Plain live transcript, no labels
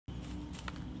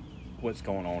What's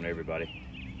going on, everybody?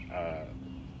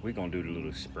 We're gonna do a little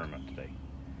experiment today.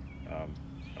 I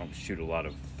don't shoot a lot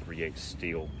of 3/8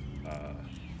 steel,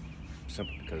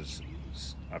 simply because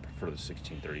I prefer the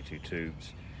 1632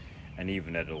 tubes, and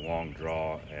even at a long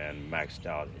draw and maxed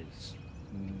out, it's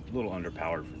a little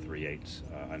underpowered for 3/8.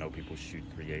 I know people shoot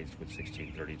 3/8 with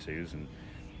 1632s, and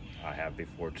I have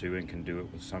before too, and can do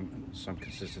it with some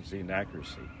consistency and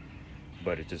accuracy,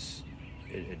 but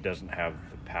it doesn't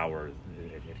have the power.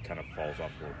 It kind of falls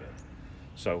off a little bit.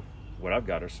 So what I've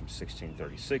got are some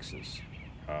 1636s.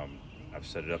 I've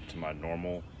set it up to my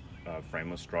normal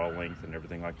frameless draw length and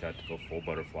everything like that to go full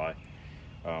butterfly.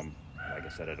 Like I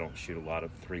said, I don't shoot a lot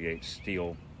of 3/8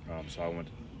 steel, so I went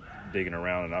digging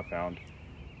around and I found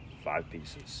 5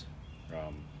 pieces.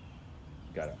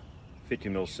 Got a 50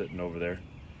 mil sitting over there.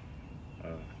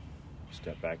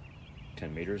 Step back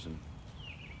 10 meters and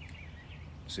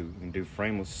see what we can do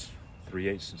frameless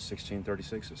 3/8 and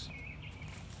 1636s.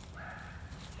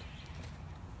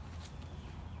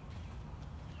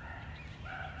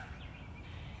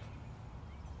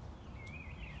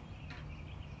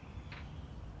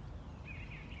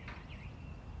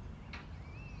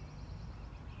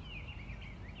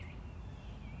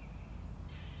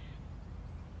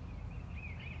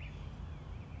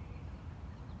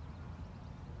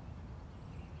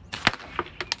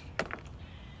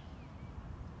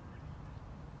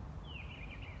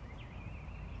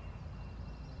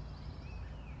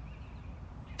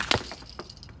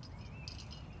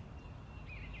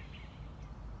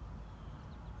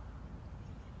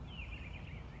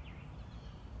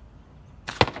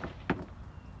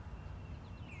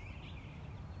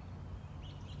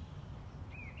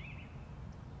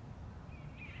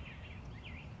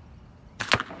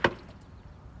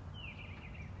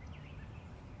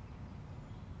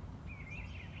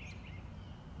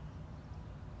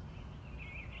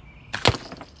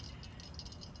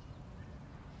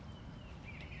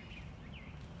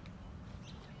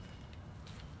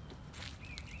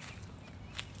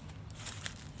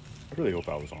 I really hope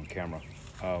I was on camera.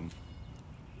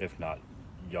 If not,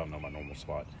 y'all know my normal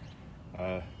spot.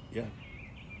 Yeah,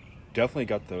 definitely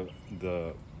got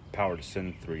the power to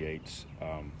send 3/8,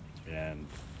 and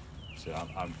so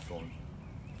I'm going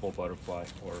full butterfly,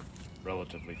 or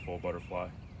relatively full butterfly.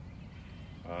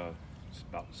 It's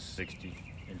about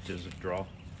 60 inches of draw,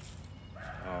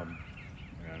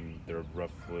 and they're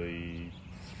roughly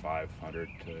 500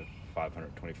 to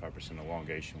 525%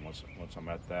 elongation once I'm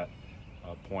at that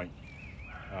point.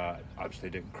 Obviously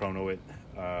didn't chrono it,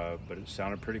 but it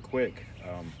sounded pretty quick.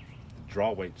 The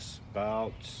draw weight's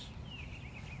about,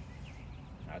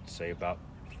 I'd say about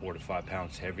 4 to 5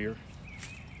 pounds heavier,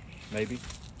 maybe.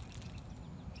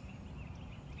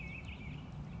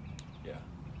 Yeah,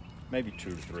 maybe 2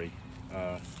 to 3.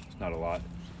 It's not a lot,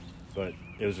 but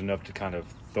it was enough to kind of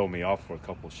throw me off for a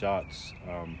couple shots.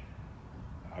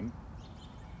 I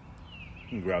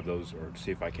can grab those or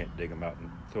see if I can't dig them out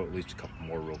and throw at least a couple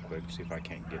more real quick, see if I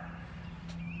can't get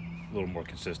a little more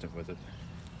consistent with it.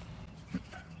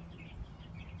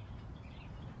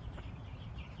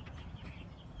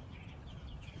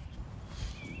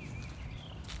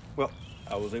 Well,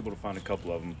 I was able to find a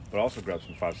couple of them, but I also grabbed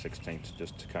some 5/16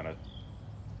 just to kind of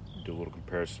do a little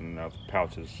comparison. Now the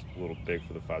pouch is a little big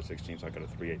for the 5/16. I got a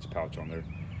 3/8 pouch on there,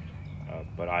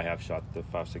 but I have shot the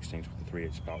 5/16 with the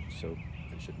 3/8 pouch, so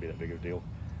it shouldn't be that big of a deal.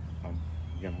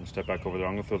 Again, I'm gonna step back over there.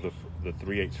 I'm gonna throw the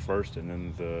 3/8 first, and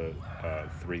then the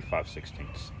 3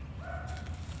 5/16.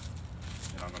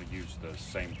 And I'm gonna use the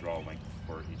same draw length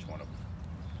for each one of them.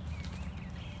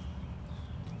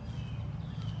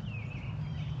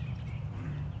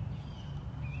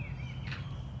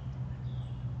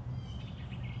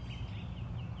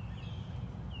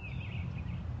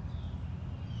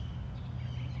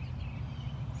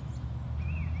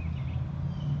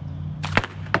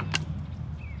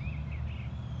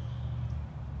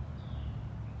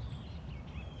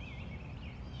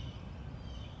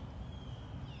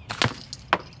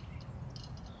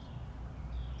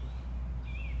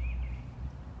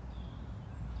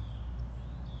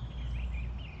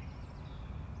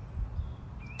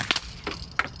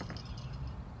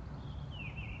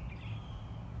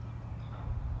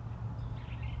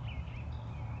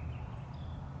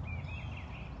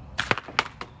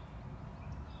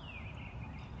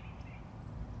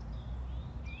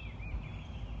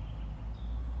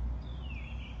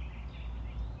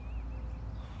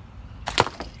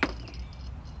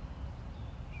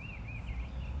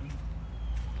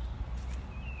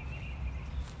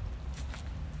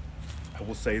 I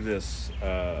will say this,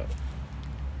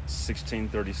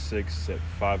 1636 at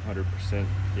 500%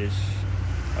 ish,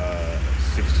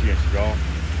 60-inch draw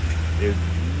is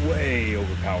way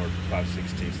overpowered for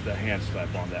 5/16. So the hand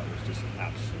slap on that was just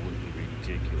absolutely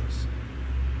ridiculous.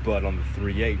 But on the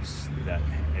 3/8, that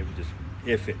it was just,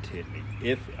 if it hit me,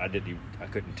 if I didn't even, I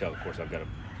couldn't tell. Of course, I've got a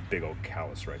big old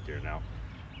callus right there now.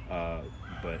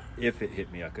 But if it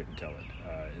hit me, I couldn't tell it.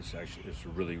 It's a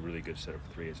really, really good setup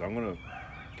for 3/8. So I'm gonna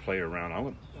play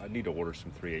around. I need to order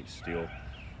some 3/8 steel.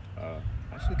 I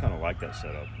actually kind of like that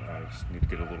setup. I just need to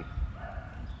get a little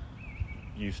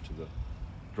used to the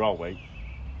draw weight,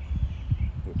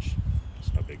 which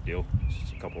is no big deal. It's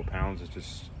just a couple of pounds. It's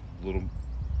just a little,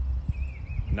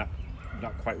 not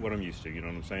quite what I'm used to. You know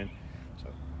what I'm saying? So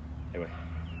anyway,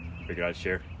 figured I'd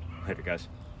share. Later, guys.